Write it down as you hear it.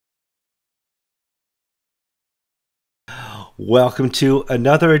Welcome to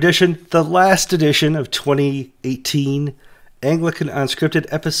another edition, the last edition of 2018, Anglican Unscripted,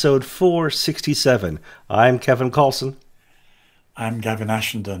 episode 467. I'm Kevin Carlson. I'm Gavin,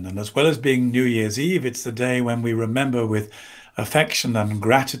 and as well as being New Year's Eve, it's the day when we remember with affection and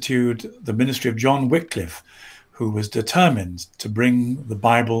gratitude the ministry of John Wycliffe, who was determined to bring the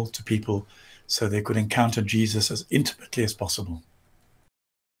Bible to people so they could encounter Jesus as intimately as possible.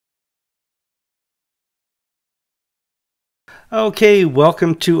 Okay,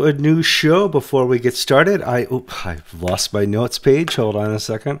 welcome to a new show. Before we get started, I've lost my notes page. Hold on a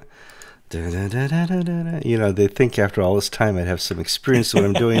second. You know, they think after all this time I'd have some experience in what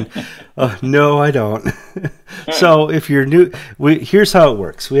I'm doing. No, I don't. So if you're new, here's how it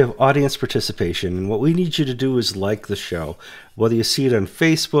works. We have audience participation, and what we need you to do is like the show. Whether you see it on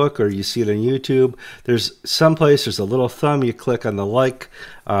Facebook or you see it on YouTube, there's a little thumb. You click on the like.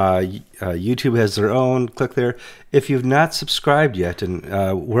 YouTube has their own. Click there. If you've not subscribed yet, and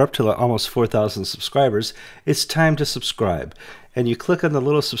we're up to almost 4,000 subscribers, it's time to subscribe. And you click on the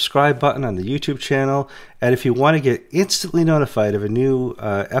little subscribe button on the YouTube channel. And if you want to get instantly notified of a new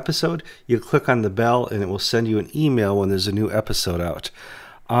episode, you click on the bell and it will send you an email when there's a new episode out.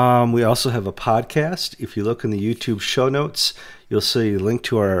 We also have a podcast. If you look in the YouTube show notes, you'll see a link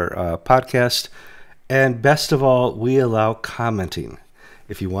to our podcast. And best of all, we allow commenting.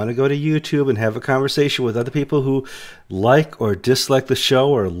 If you want to go to YouTube and have a conversation with other people who like or dislike the show,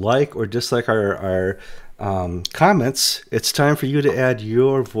 or like or dislike our comments, it's time for you to add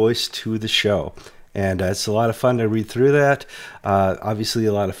your voice to the show. And it's a lot of fun to read through that. Obviously,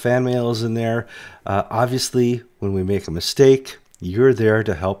 a lot of fan mails in there. Obviously, when we make a mistake, you're there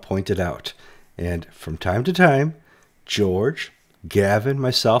to help point it out. And from time to time, George, Gavin,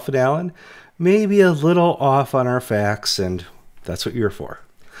 myself, and Alan may be a little off on our facts, and that's what you're for.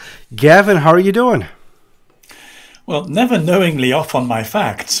 Gavin, how are you doing? Well, never knowingly off on my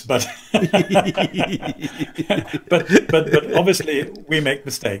facts, but but obviously we make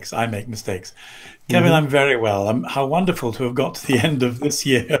mistakes. I make mistakes. Kevin, I'm very well. How wonderful to have got to the end of this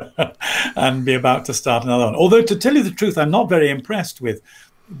year and be about to start another one. Although, to tell you the truth, I'm not very impressed with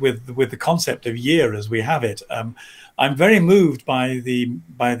the concept of year as we have it. I'm very moved by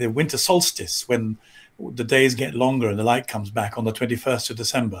the winter solstice, when the days get longer and the light comes back on the 21st of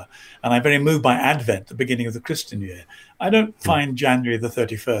December. And I'm very moved by Advent, the beginning of the Christian year. I don't find January the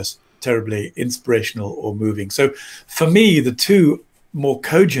 31st terribly inspirational or moving. So for me, the two more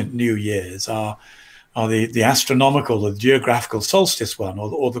cogent New Years are the astronomical or the geographical solstice one,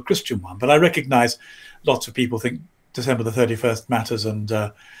 or the Christian one. But I recognize lots of people think December the 31st matters,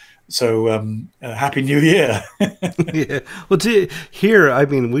 and so Happy New Year. Yeah. Well, here, I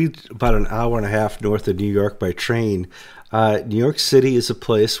mean, we about an hour and a half north of New York by train. New York City is a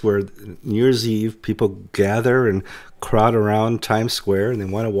place where New Year's Eve people gather and crowd around Times Square, and they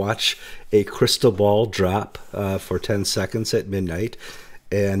want to watch a crystal ball drop for 10 seconds at midnight.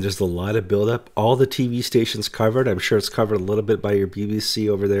 And there's a lot of buildup. All the TV stations covered. I'm sure it's covered a little bit by your BBC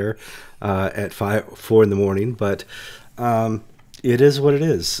over there at 4 in the morning, but it is what it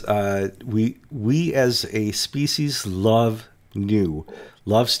is. We as a species love new,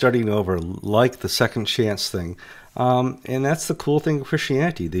 love starting over, like the second chance thing. And that's the cool thing of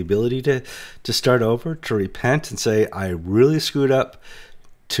Christianity, the ability to start over, to repent and say, I really screwed up.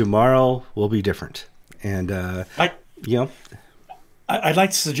 Tomorrow will be different. And, I'd like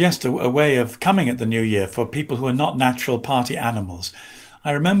to suggest a way of coming at the new year for people who are not natural party animals.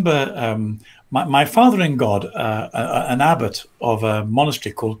 I remember my father in God, an abbot of a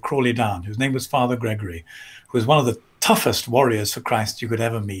monastery called Crawley Down, whose name was Father Gregory, who was one of the toughest warriors for Christ you could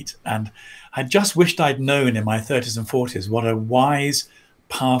ever meet. And I just wished I'd known in my 30s and 40s what a wise,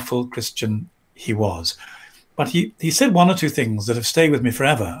 powerful Christian he was. But he said one or two things that have stayed with me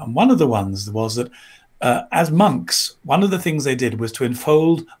forever. And one of the ones was that as monks, one of the things they did was to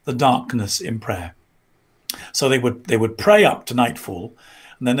enfold the darkness in prayer. So they would pray up to nightfall,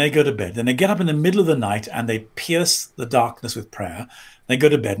 and then they go to bed. Then they get up in the middle of the night and they pierce the darkness with prayer. They go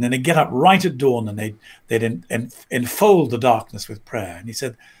to bed, and then they get up right at dawn and they'd enfold the darkness with prayer. And he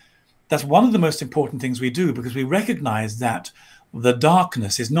said, that's one of the most important things we do, because we recognize that the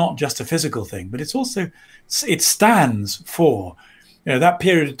darkness is not just a physical thing, but it stands for, that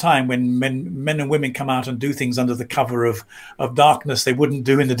period of time when men and women come out and do things under the cover of darkness they wouldn't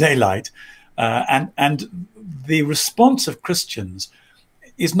do in the daylight. And the response of Christians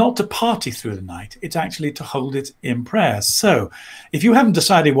is not to party through the night. It's actually to hold it in prayer. So if you haven't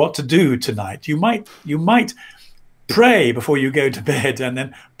decided what to do tonight, you might pray before you go to bed, and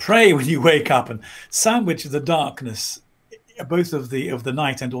then pray when you wake up, and sandwich the darkness both of the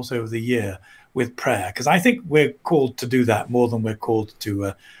night and also of the year with prayer, because I think we're called to do that more than we're called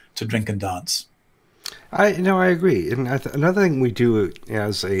to drink and dance. I agree. And another thing we do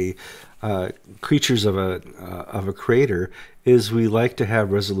as a creatures of a creator is we like to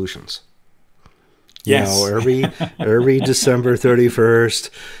have resolutions. Yes. Every December 31st,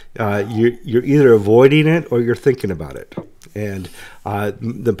 you're either avoiding it or you're thinking about it. And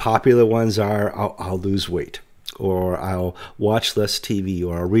the popular ones are I'll lose weight, or I'll watch less TV,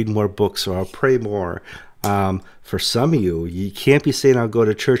 or I'll read more books, or I'll pray more. For some of you can't be saying I'll go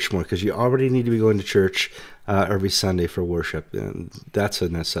to church more because you already need to be going to church every Sunday for worship, and that's a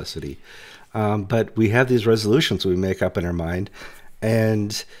necessity. But we have these resolutions we make up in our mind,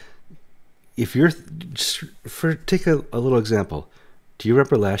 and if you're take a little example, do you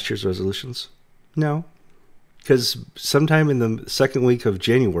remember last year's resolutions? No. Because sometime in the second week of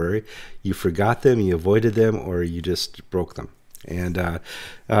January, you forgot them, you avoided them, or you just broke them. And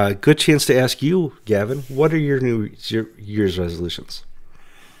good chance to ask you, Gavin, what are your year's resolutions?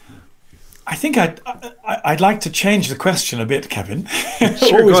 I think I'd like to change the question a bit, Kevin.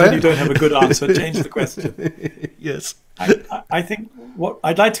 Sure, Always when you don't have a good answer, change the question. Yes. I think what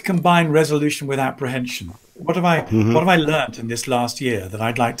I'd like to combine resolution with apprehension. What have I learned in this last year that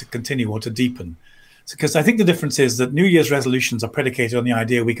I'd like to continue or to deepen? Because I think the difference is that New Year's resolutions are predicated on the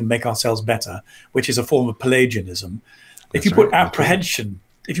idea we can make ourselves better, which is a form of Pelagianism. If you put apprehension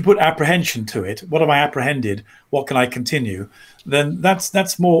to it, what have I apprehended? What can I continue? Then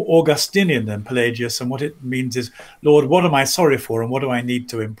that's more Augustinian than Pelagius. And what it means is, Lord, what am I sorry for, and what do I need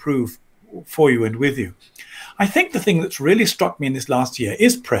to improve for you and with you? I think the thing that's really struck me in this last year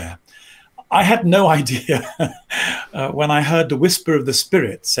is prayer. I had no idea when I heard the whisper of the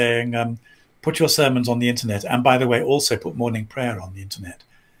Spirit saying, put your sermons on the internet, and by the way, also put morning prayer on the internet.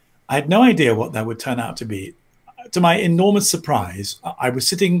 I had no idea what that would turn out to be. To my enormous surprise, I was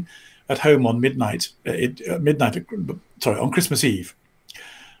sitting at home on on Christmas Eve,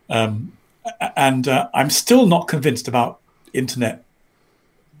 and I'm still not convinced about internet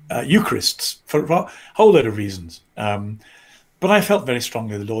Eucharists for a whole load of reasons. But I felt very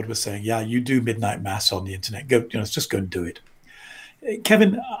strongly the Lord was saying, "Yeah, you do midnight mass on the internet. Go, let's just go and do it."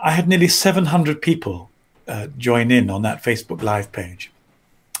 Kevin, I had nearly 700 people join in on that Facebook Live page,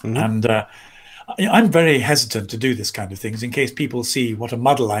 and I'm very hesitant to do this kind of things in case people see what a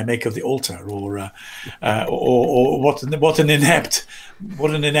muddle I make of the altar, or what an inept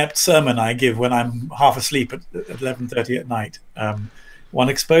sermon I give when I'm half asleep at 11:30 at night. One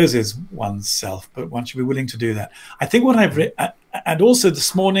exposes oneself, but one should be willing to do that. I think what I've and also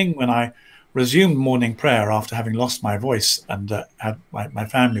this morning when I resumed morning prayer after having lost my voice and had my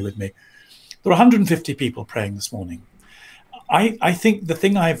family with me, there were 150 people praying this morning. I think the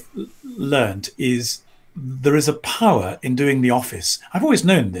thing I've learned is there is a power in doing the office. I've always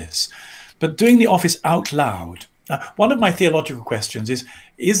known this, but doing the office out loud. One of my theological questions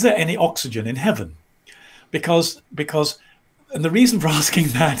is there any oxygen in heaven? Because and the reason for asking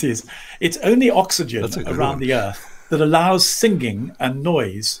that is it's only oxygen around the earth that allows singing and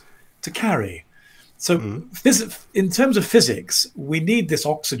noise to carry. So in terms of physics, we need this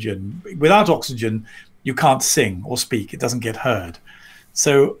oxygen. Without oxygen, you can't sing or speak. It doesn't get heard.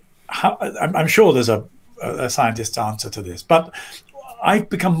 So I'm sure there's a scientist's answer to this. But I've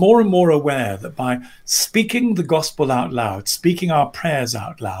become more and more aware that by speaking the gospel out loud, speaking our prayers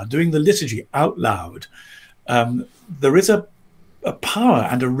out loud, doing the liturgy out loud, there is a power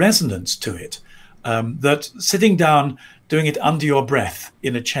and a resonance to it that sitting down, doing it under your breath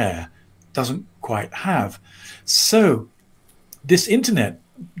in a chair doesn't quite have. So these internet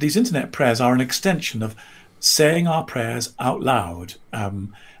prayers are an extension of saying our prayers out loud,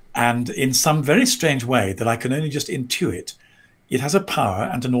 and in some very strange way that I can only just intuit, it has a power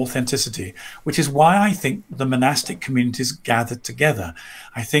and an authenticity, which is why I think the monastic communities gathered together.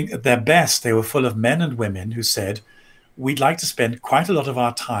 I think at their best, they were full of men and women who said, we'd like to spend quite a lot of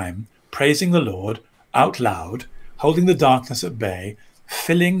our time praising the Lord out loud, holding the darkness at bay,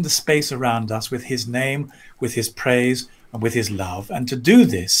 filling the space around us with his name, with his praise, and with his love. And to do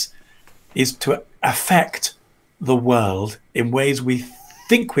this is to affect the world in ways we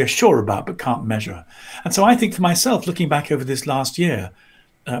think we're sure about but can't measure. And so I think for myself, looking back over this last year,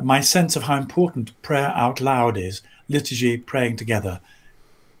 my sense of how important prayer out loud is, liturgy, praying together,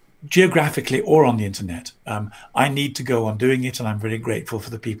 geographically or on the internet, I need to go on doing it, and I'm very grateful for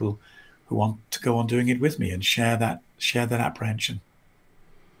the people who want to go on doing it with me and share that apprehension.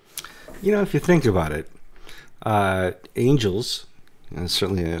 You know, if you think about it, angels, and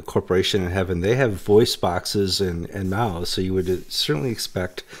certainly a corporation in heaven, they have voice boxes and mouths, so you would certainly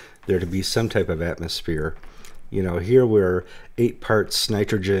expect there to be some type of atmosphere Here we're 8 parts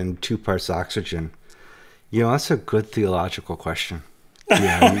nitrogen, 2 parts oxygen. That's a good theological question.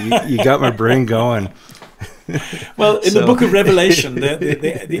 Yeah, you got my brain going. Well, in the book of Revelation,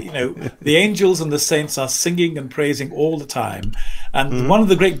 the angels and the saints are singing and praising all the time. And one of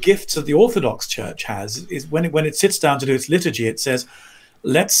the great gifts that the Orthodox Church has is when it sits down to do its liturgy, it says,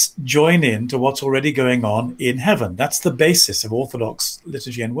 let's join in to what's already going on in heaven. That's the basis of Orthodox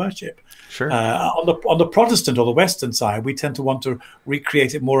liturgy and worship. Sure. On the Protestant or the Western side, we tend to want to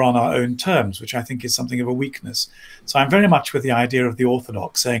recreate it more on our own terms, which I think is something of a weakness. So I'm very much with the idea of the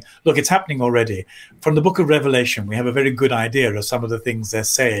Orthodox saying, look, it's happening already. From the book of Revelation, we have a very good idea of some of the things they're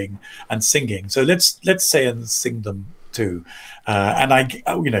saying and singing. So let's say and sing them too.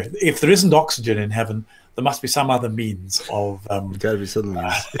 If there isn't oxygen in heaven, there must be some other means of gotta be something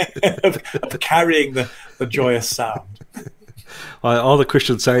of carrying the joyous sound. All the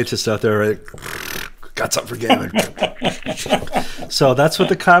Christian scientists out there are like, got something for Gavin. So that's what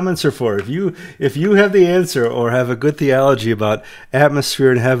the comments are for. If you have the answer or have a good theology about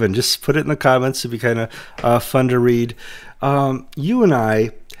atmosphere in heaven, just put it in the comments. It'd be kind of fun to read. You and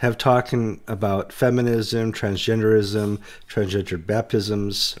I have talked about feminism, transgenderism, transgender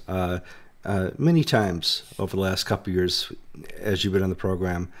baptisms many times over the last couple of years as you've been on the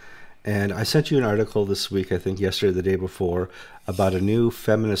program. And I sent you an article this week, I think yesterday or the day before, about a new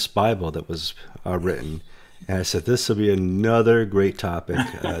feminist Bible that was written. And I said, this will be another great topic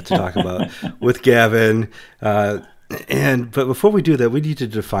to talk about with Gavin. But before we do that, we need to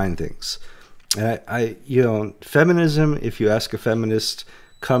define things. Feminism, if you ask a feminist,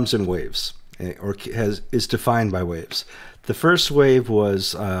 comes in waves, or is defined by waves. The first wave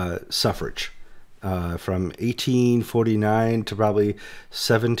was suffrage. From 1849 to probably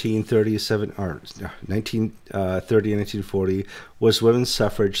 1737 or 1930 and 1940 was women's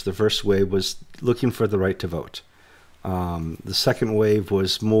suffrage. The first wave was looking for the right to vote. The second wave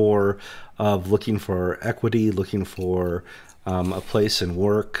was more of looking for equity, looking for a place in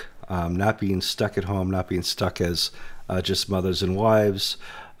work, not being stuck at home, not being stuck as just mothers and wives.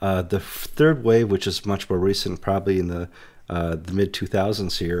 The third wave, which is much more recent, probably in the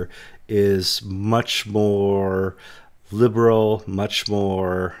mid-2000s here, is much more liberal, much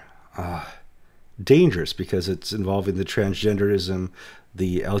more dangerous because it's involving the transgenderism,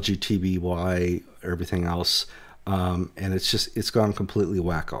 the LGBTQI, everything else, and it's gone completely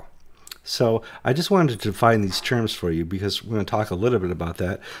wacko. So I just wanted to define these terms for you because we're going to talk a little bit about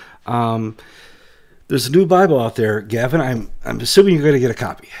that. There's a new Bible out there, Gavin. I'm assuming you're going to get a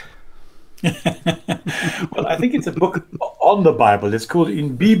copy. Well, I think it's a book on the Bible. It's called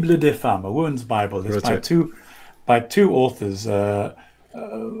Une Bible des Femmes, a woman's Bible. It's by two authors. I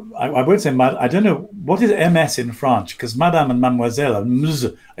would say, I don't know, what is MS in French? Because Madame and Mademoiselle are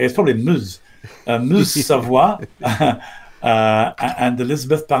Ms. It's probably Ms. Ms. Savoy and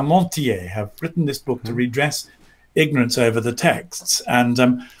Elizabeth Parmentier have written this book to redress ignorance over the texts.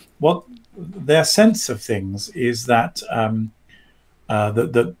 And what their sense of things is that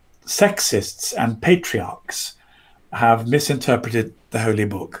the sexists and patriarchs have misinterpreted the Holy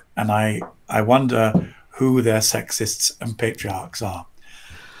Book, and I wonder who their sexists and patriarchs are.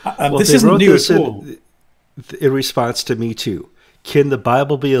 This isn't new at all. In response to Me Too, can the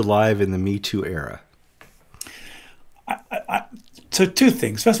Bible be alive in the Me Too era? So two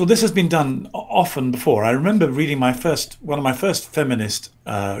things. First of all, this has been done often before. I remember reading one of my first feminist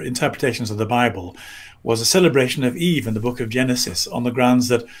interpretations of the Bible was a celebration of Eve in the book of Genesis, on the grounds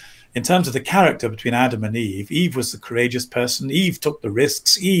that in terms of the character between Adam and Eve was the courageous person. Eve took the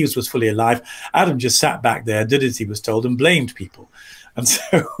risks. Eve was fully alive. Adam just sat back there, did as he was told, and blamed people. And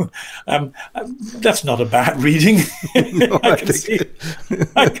so that's not a bad reading. No, I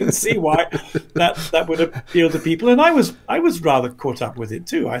can see why that would appeal to people. And I was rather caught up with it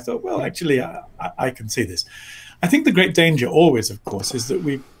too. I thought, well, actually, I can see this. I think the great danger always, of course, is that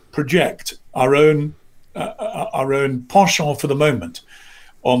we project our own penchant for the moment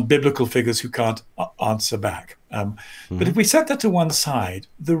on biblical figures who can't answer back. But if we set that to one side,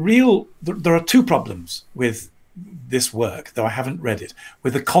 there are two problems with this work, though I haven't read it,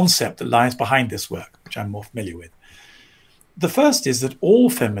 with the concept that lies behind this work, which I'm more familiar with. The first is that all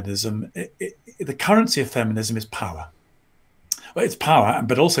feminism, the currency of feminism is power. Well, it's power,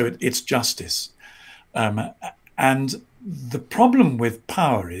 but also it's justice. And the problem with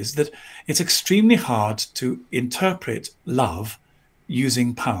power is that it's extremely hard to interpret love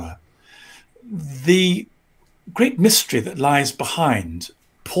using power. The great mystery that lies behind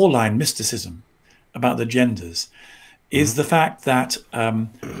Pauline mysticism about the genders is the fact that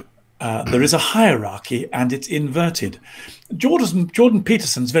there is a hierarchy, and it's inverted. Jordan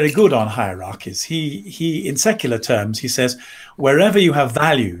Peterson's very good on hierarchies. He in secular terms, he says, wherever you have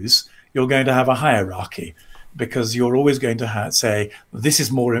values, you're going to have a hierarchy, because you're always going to say this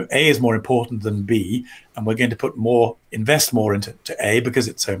is A is more important than B, and we're going to invest more into A because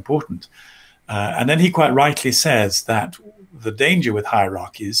it's so important. And then he quite rightly says that the danger with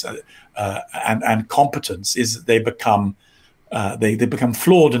hierarchies and competence is that they become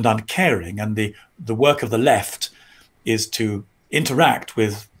flawed and uncaring, and the work of the left is to interact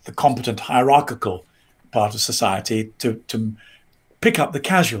with the competent hierarchical part of society to pick up the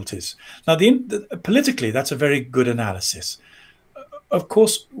casualties. Now, politically, that's a very good analysis. Of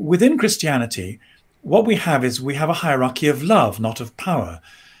course, within Christianity, what we have is we have a hierarchy of love, not of power.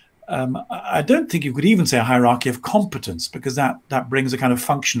 I don't think you could even say a hierarchy of competence, because that brings a kind of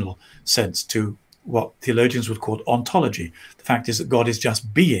functional sense to what theologians would call ontology. The fact is that God is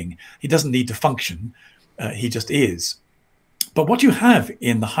just being. He doesn't need to function. He just is. But what you have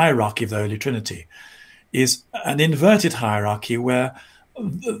in the hierarchy of the Holy Trinity is an inverted hierarchy where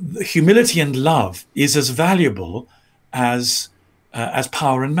the humility and love is as valuable as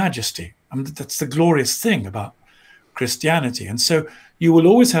power and majesty. I mean, that's the glorious thing about Christianity. And so you will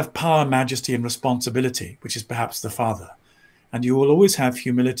always have power, majesty, and responsibility, which is perhaps the Father. And you will always have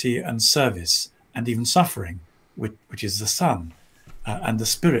humility and service and even suffering, which is the Son, and the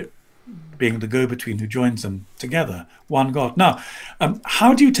Spirit being the go-between who joins them together, one God. Now,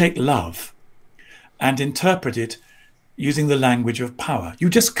 how do you take love and interpret it using the language of power? You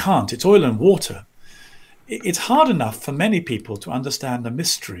just can't. It's oil and water. It's hard enough for many people to understand the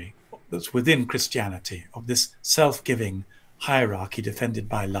mystery that's within Christianity of this self-giving hierarchy defended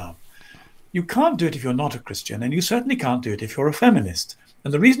by love. You can't do it if you're not a Christian, and you certainly can't do it if you're a feminist.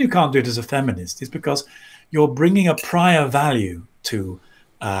 And the reason you can't do it as a feminist is because you're bringing a prior value to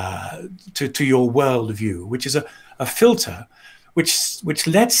your worldview, which is a filter which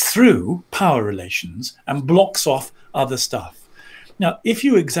lets through power relations and blocks off other stuff. Now, if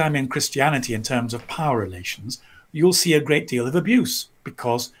you examine Christianity in terms of power relations, you'll see a great deal of abuse,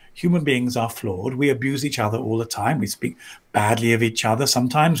 because human beings are flawed. We abuse each other all the time. We speak badly of each other.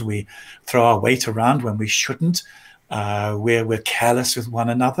 Sometimes we throw our weight around when we shouldn't. We're careless with one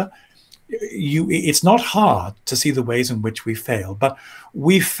another. It's not hard to see the ways in which we fail, but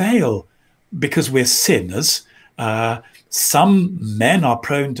we fail because we're sinners. Some men are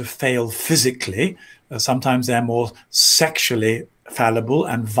prone to fail physically. Sometimes they're more sexually fallible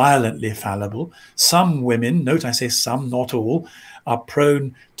and violently fallible. Some women, note I say some, not all, are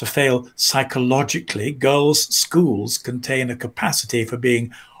prone to fail psychologically. Girls' schools contain a capacity for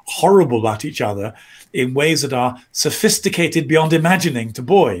being horrible about each other in ways that are sophisticated beyond imagining to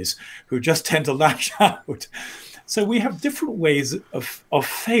boys, who just tend to lash out. So we have different ways of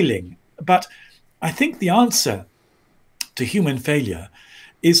failing. But I think the answer to human failure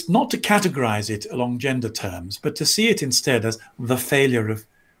is not to categorize it along gender terms, but to see it instead as the failure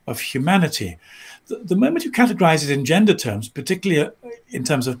of humanity. The moment you categorize it in gender terms, particularly in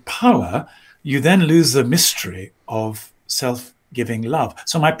terms of power, you then lose the mystery of self-giving love.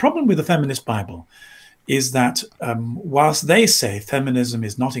 So my problem with the feminist Bible is that whilst they say feminism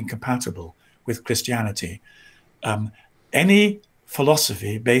is not incompatible with Christianity, any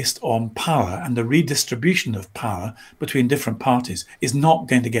philosophy based on power and the redistribution of power between different parties is not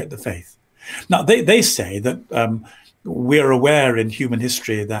going to get the faith. Now, they say that we're aware in human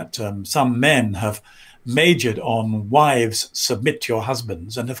history that some men have majored on wives submit to your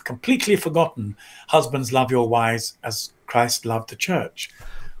husbands and have completely forgotten husbands love your wives as Christ loved the church.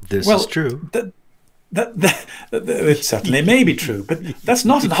 This is true. It certainly may be true, but that's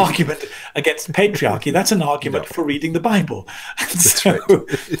not an argument against patriarchy. That's an argument for reading the Bible.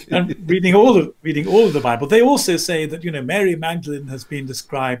 And reading all of the Bible. They also say that, you know, Mary Magdalene has been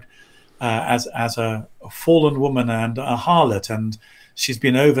described as a fallen woman and a harlot, and she's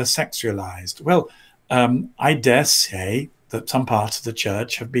been over-sexualized. Well, I dare say that some parts of the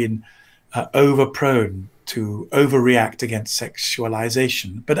church have been over-prone to overreact against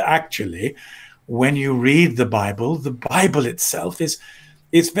sexualization, but actually, when you read the Bible itself is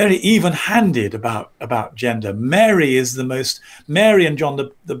very even-handed about gender. Mary and John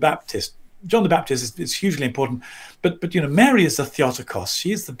the Baptist. John the Baptist is hugely important, but you know, Mary is the Theotokos.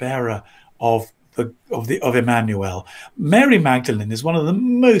 She is the bearer of Emmanuel. Mary Magdalene is one of the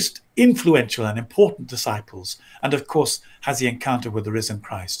most influential and important disciples, and of course has the encounter with the risen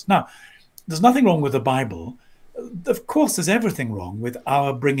Christ. Now, there's nothing wrong with the Bible. Of course, there's everything wrong with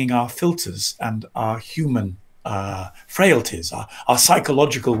our bringing our filters and our human frailties, our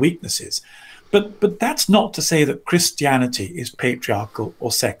psychological weaknesses. But that's not to say that Christianity is patriarchal or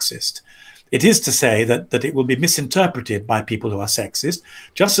sexist. It is to say that it will be misinterpreted by people who are sexist,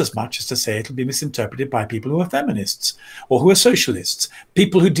 just as much as to say it will be misinterpreted by people who are feminists or who are socialists,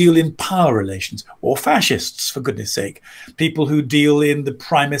 people who deal in power relations, or fascists, for goodness sake, people who deal in the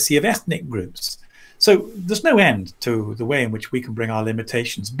primacy of ethnic groups. So there's no end to the way in which we can bring our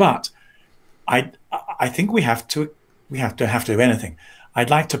limitations. But I think we have to do anything. I'd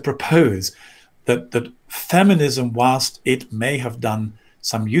like to propose that feminism, whilst it may have done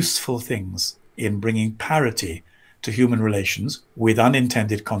some useful things in bringing parity to human relations with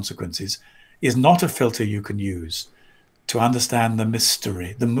unintended consequences, is not a filter you can use to understand the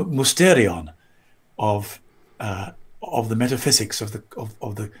mystery, the mysterion of the metaphysics of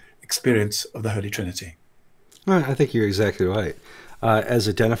the experience of the Holy Trinity. Well, I think you're exactly right. As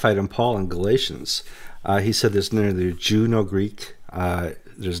identified in Paul in Galatians, he said there's neither Jew nor Greek,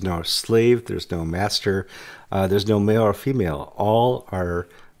 there's no slave, there's no master, there's no male or female. All are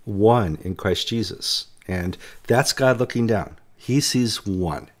one in Christ Jesus. And that's God looking down. He sees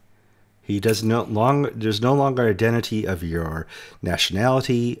one. He does there's no longer identity of your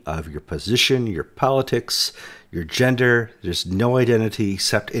nationality, of your position, your politics, your gender. There's no identity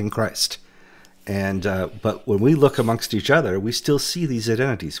except in Christ. And but when we look amongst each other, we still see these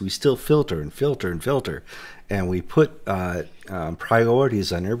identities. We still filter and filter and filter, and we put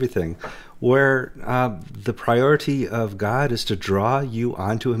priorities on everything, where the priority of God is to draw you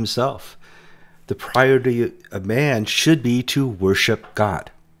onto himself. The priority of man should be to worship God.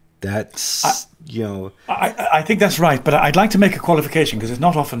 That's, you know... I think that's right, but I'd like to make a qualification, because it's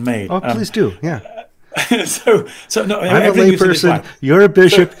not often made. Oh, please do, yeah. so no, I'm a layperson, right. You're a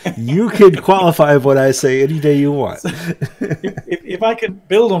bishop, you can qualify what I say any day you want. If I can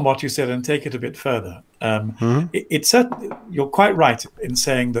build on what you said and take it a bit further, it's certainly, you're quite right in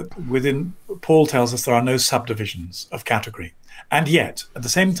saying that within, Paul tells us there are no subdivisions of category. And yet, at the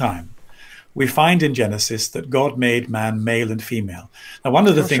same time, we find in Genesis that God made man male and female. Now, one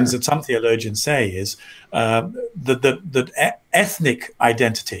of the things that some theologians say is that ethnic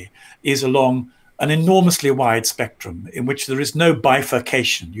identity is along an enormously wide spectrum in which there is no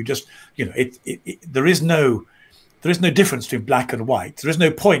bifurcation. You just, you know, there is no difference between black and white. There is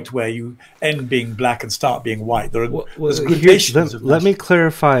no point where you end being black and start being white. There's gradations. Let me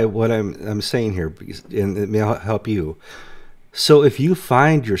clarify what I'm saying here, and it may help you. So if you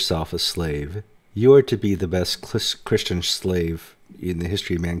find yourself a slave, you are to be the best Christian slave in the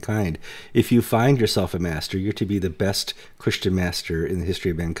history of mankind. If you find yourself a master, you're to be the best Christian master in the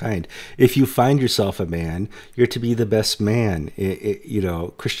history of mankind. If you find yourself a man, you're to be the best man,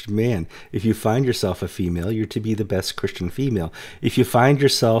 Christian man. If you find yourself a female, you're to be the best Christian female. If you find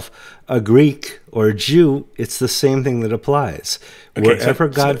yourself a Greek or a Jew, it's the same thing that applies. Okay, wherever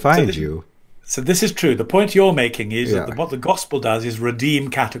God finds you. So this is true. The point you're making is that what the gospel does is redeem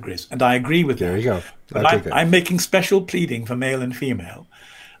categories. And I agree with that. There you go. But I'm making special pleading for male and female.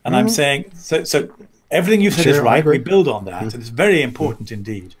 And I'm saying, so everything you've said is right. We build on that. And it's very important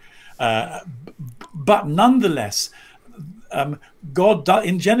indeed. But nonetheless, God,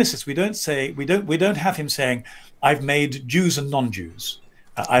 in Genesis, we don't have him saying, I've made Jews and non-Jews.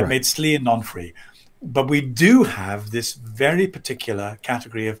 I've made slee and non-free. But we do have this very particular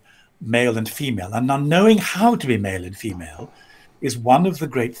category of male and female. And now knowing how to be male and female is one of the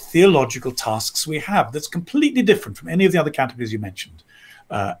great theological tasks we have that's completely different from any of the other categories you mentioned.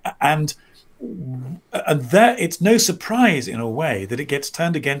 And there, it's no surprise in a way that it gets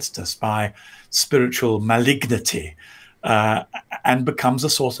turned against us by spiritual malignity and becomes a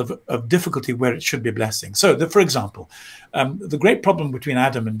source of difficulty where it should be a blessing. So, for example, the great problem between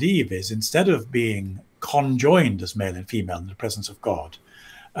Adam and Eve is, instead of being conjoined as male and female in the presence of God,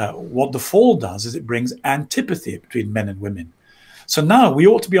 what the fall does is it brings antipathy between men and women. So now we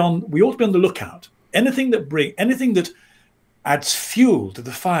ought to be on the lookout. Anything that adds fuel to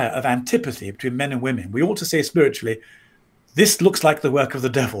the fire of antipathy between men and women, we ought to say spiritually, this looks like the work of the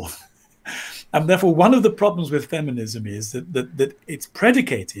devil. And therefore, one of the problems with feminism is that it's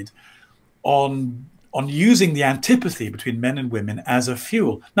predicated on using the antipathy between men and women as a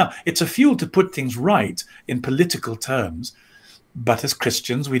fuel. Now, it's a fuel to put things right in political terms. But as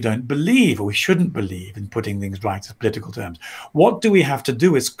Christians, we don't believe, or we shouldn't believe, in putting things right in political terms. What do we have to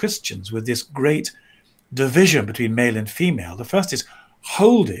do as Christians with this great division between male and female? The first is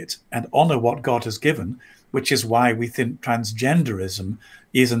hold it and honor what God has given, which is why we think transgenderism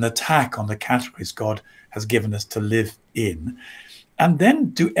is an attack on the categories God has given us to live in. And then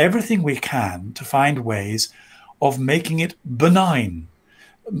do everything we can to find ways of making it benign.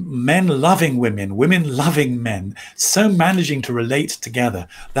 Men loving women, women loving men, so managing to relate together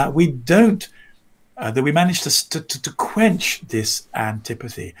that we don't that we managed to quench this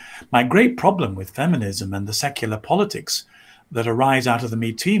antipathy. My great problem with feminism and the secular politics that arise out of the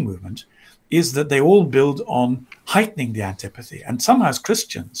Me Too movement is that they all build on heightening the antipathy. And somehow as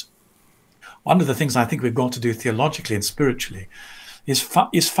Christians, one of the things I think we've got to do theologically and spiritually is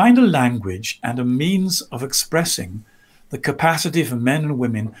find a language and a means of expressing the capacity for men and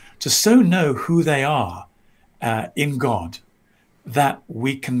women to so know who they are in God, that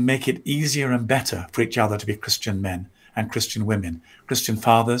we can make it easier and better for each other to be Christian men and Christian women, Christian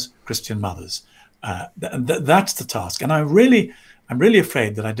fathers, Christian mothers. That's the task. And I'm really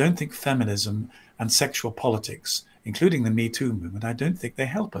afraid that I don't think feminism and sexual politics, including the Me Too movement, I don't think they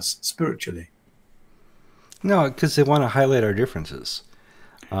help us spiritually. No, because they want to highlight our differences.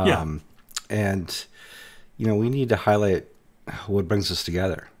 And, you know, we need to highlight what brings us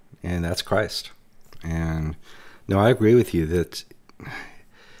together, and that's Christ. And no, I agree with you that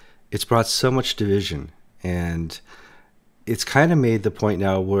it's brought so much division, and it's kind of made the point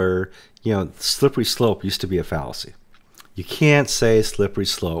now where, you know, slippery slope used to be a fallacy. You can't say slippery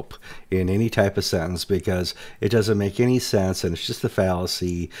slope in any type of sentence because it doesn't make any sense, and it's just a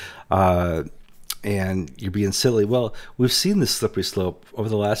fallacy, and you're being silly. Well, we've seen this slippery slope over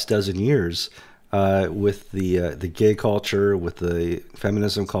the last dozen years with the gay culture, with the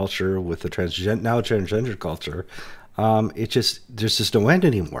feminism culture, with the transgender culture. There's just no end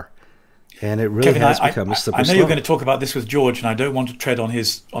anymore. And it really Kevin, has become a slippery slope. I know you're going to talk about this with George, and I don't want to tread on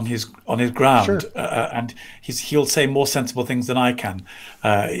his ground. Sure. And he'll say more sensible things than I can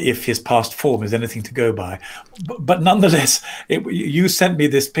if his past form is anything to go by. But nonetheless, you sent me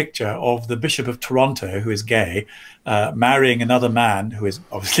this picture of the Bishop of Toronto, who is gay, marrying another man who is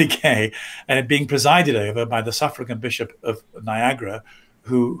obviously gay, and being presided over by the suffragan Bishop of Niagara,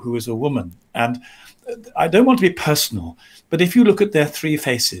 who is a woman. And I don't want to be personal, but if you look at their three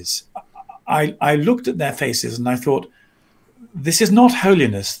faces, I looked at their faces and I thought, this is not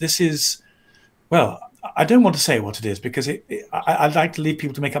holiness. This is, well, I don't want to say what it is because I'd like to leave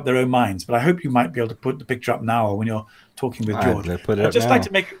people to make up their own minds, but I hope you might be able to put the picture up now or when you're talking with George.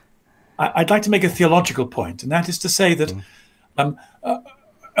 I'd like to make a theological point, and that is to say that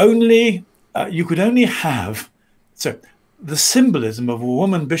you could only have, so the symbolism of a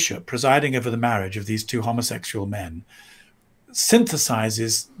woman bishop presiding over the marriage of these two homosexual men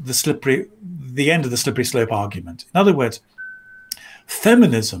synthesizes the end of the slippery slope argument. In other words,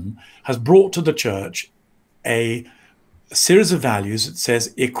 feminism has brought to the church a series of values that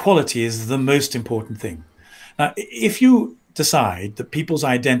says equality is the most important thing. Now, if you decide that people's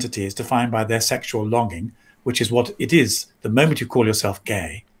identity is defined by their sexual longing, which is what it is the moment you call yourself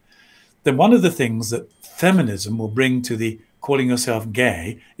gay, then one of the things that feminism will bring to the calling yourself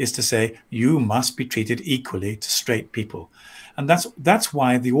gay is to say you must be treated equally to straight people. And that's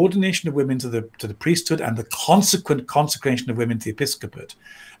why the ordination of women to the priesthood and the consequent consecration of women to the episcopate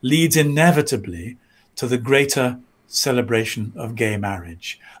leads inevitably to the greater celebration of gay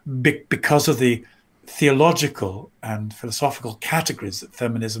marriage because of the theological and philosophical categories that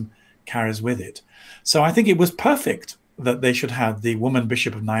feminism carries with it. So I think it was perfect that they should have the woman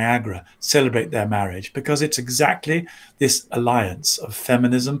Bishop of Niagara celebrate their marriage, because it's exactly this alliance of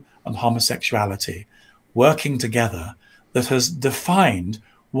feminism and homosexuality working together that has defined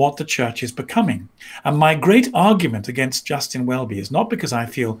what the church is becoming. And my great argument against Justin Welby is not because I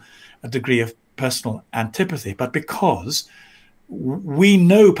feel a degree of personal antipathy, but because we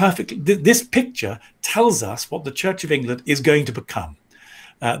know perfectly, this picture tells us what the Church of England is going to become.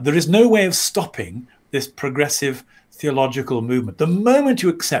 There is no way of stopping this progressive theological movement. The moment you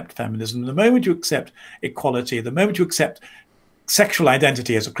accept feminism, the moment you accept equality, the moment you accept sexual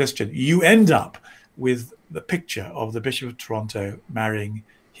identity as a Christian, you end up with the picture of the Bishop of Toronto marrying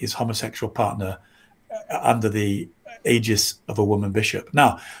his homosexual partner under the aegis of a woman bishop.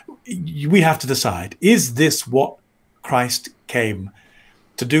 Now, we have to decide, is this what Christ came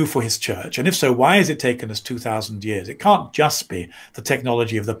to do for his church? And if so, why has it taken us 2,000 years? It can't just be the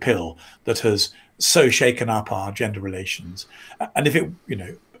technology of the pill that has so shaken up our gender relations. And if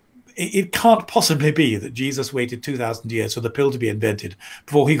it can't possibly be that Jesus waited 2,000 years for the pill to be invented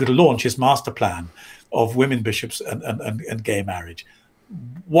before he could launch his master plan of women bishops and gay marriage.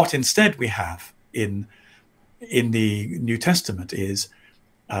 What instead we have in the New Testament is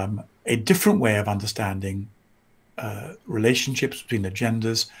a different way of understanding relationships between the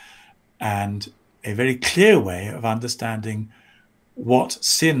genders, and a very clear way of understanding what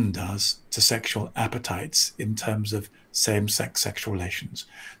sin does to sexual appetites in terms of same-sex sexual relations.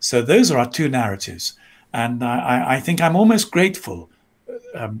 So those are our two narratives. And I think I'm almost grateful.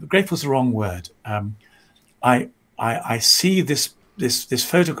 Grateful is the wrong word. I see this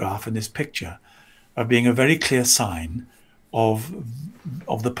photograph and this picture of being a very clear sign of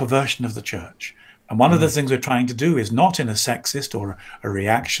the perversion of the church. And one of the things we're trying to do is not in a sexist or a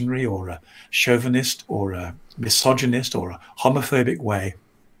reactionary or a chauvinist or a misogynist or a homophobic way.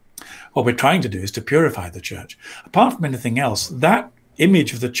 What we're trying to do is to purify the church. Apart from anything else, that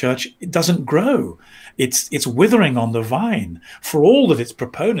image of the church, it doesn't grow. It's withering on the vine. For all that its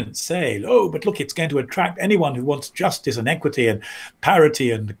proponents say, oh, but look, it's going to attract anyone who wants justice and equity and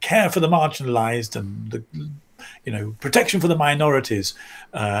parity and care for the marginalized and the protection for the minorities.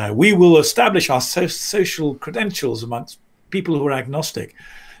 We will establish our social credentials amongst people who are agnostic.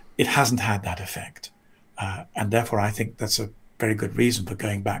 It hasn't had that effect. And therefore, I think that's a very good reason for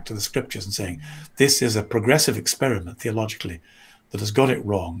going back to the scriptures and saying, this is a progressive experiment theologically that has got it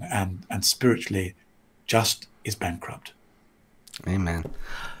wrong and spiritually just is bankrupt. Amen.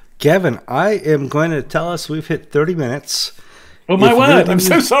 Gavin, I am going to tell us we've hit 30 minutes. Oh, my word. I'm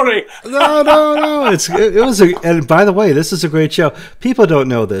so sorry. No. And by the way, this is a great show. People don't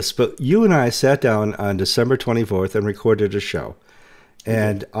know this, but you and I sat down on December 24th and recorded a show.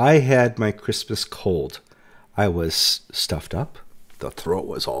 And I had my Christmas cold. I was stuffed up. The throat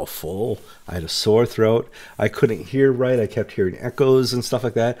was all full. I had a sore throat. I couldn't hear right. I kept hearing echoes and stuff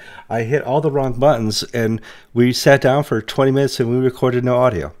like that. I hit all the wrong buttons, and we sat down for 20 minutes and we recorded no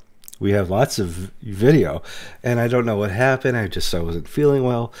audio. We have lots of video, and I don't know what happened. I wasn't feeling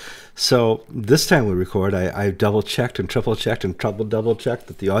well. So this time we record, I double-checked and triple-checked and double-checked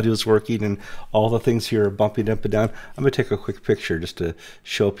that the audio is working and all the things here are bumping up and down. I'm going to take a quick picture just to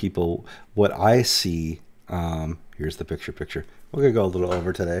show people what I see. Here's the picture. We're going to go a little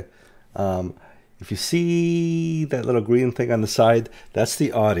over today. If you see that little green thing on the side, that's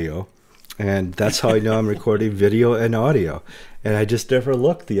the audio. And that's how I know I'm recording video and audio. And I just never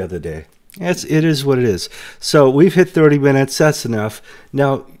looked the other day. It is what it is. So we've hit 30 minutes. That's enough.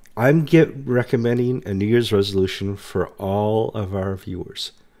 Now, I'm recommending a New Year's resolution for all of our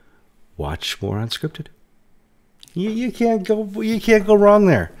viewers. Watch more Unscripted. You can't go wrong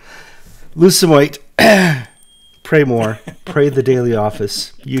there. Lose some weight. Pray more. Pray the daily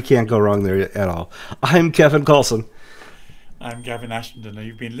office. You can't go wrong there at all. I'm Kevin Carlson. I'm Gavin Ashton, and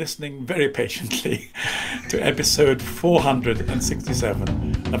you've been listening very patiently to episode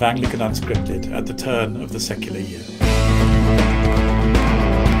 467 of Anglican Unscripted at the turn of the secular year.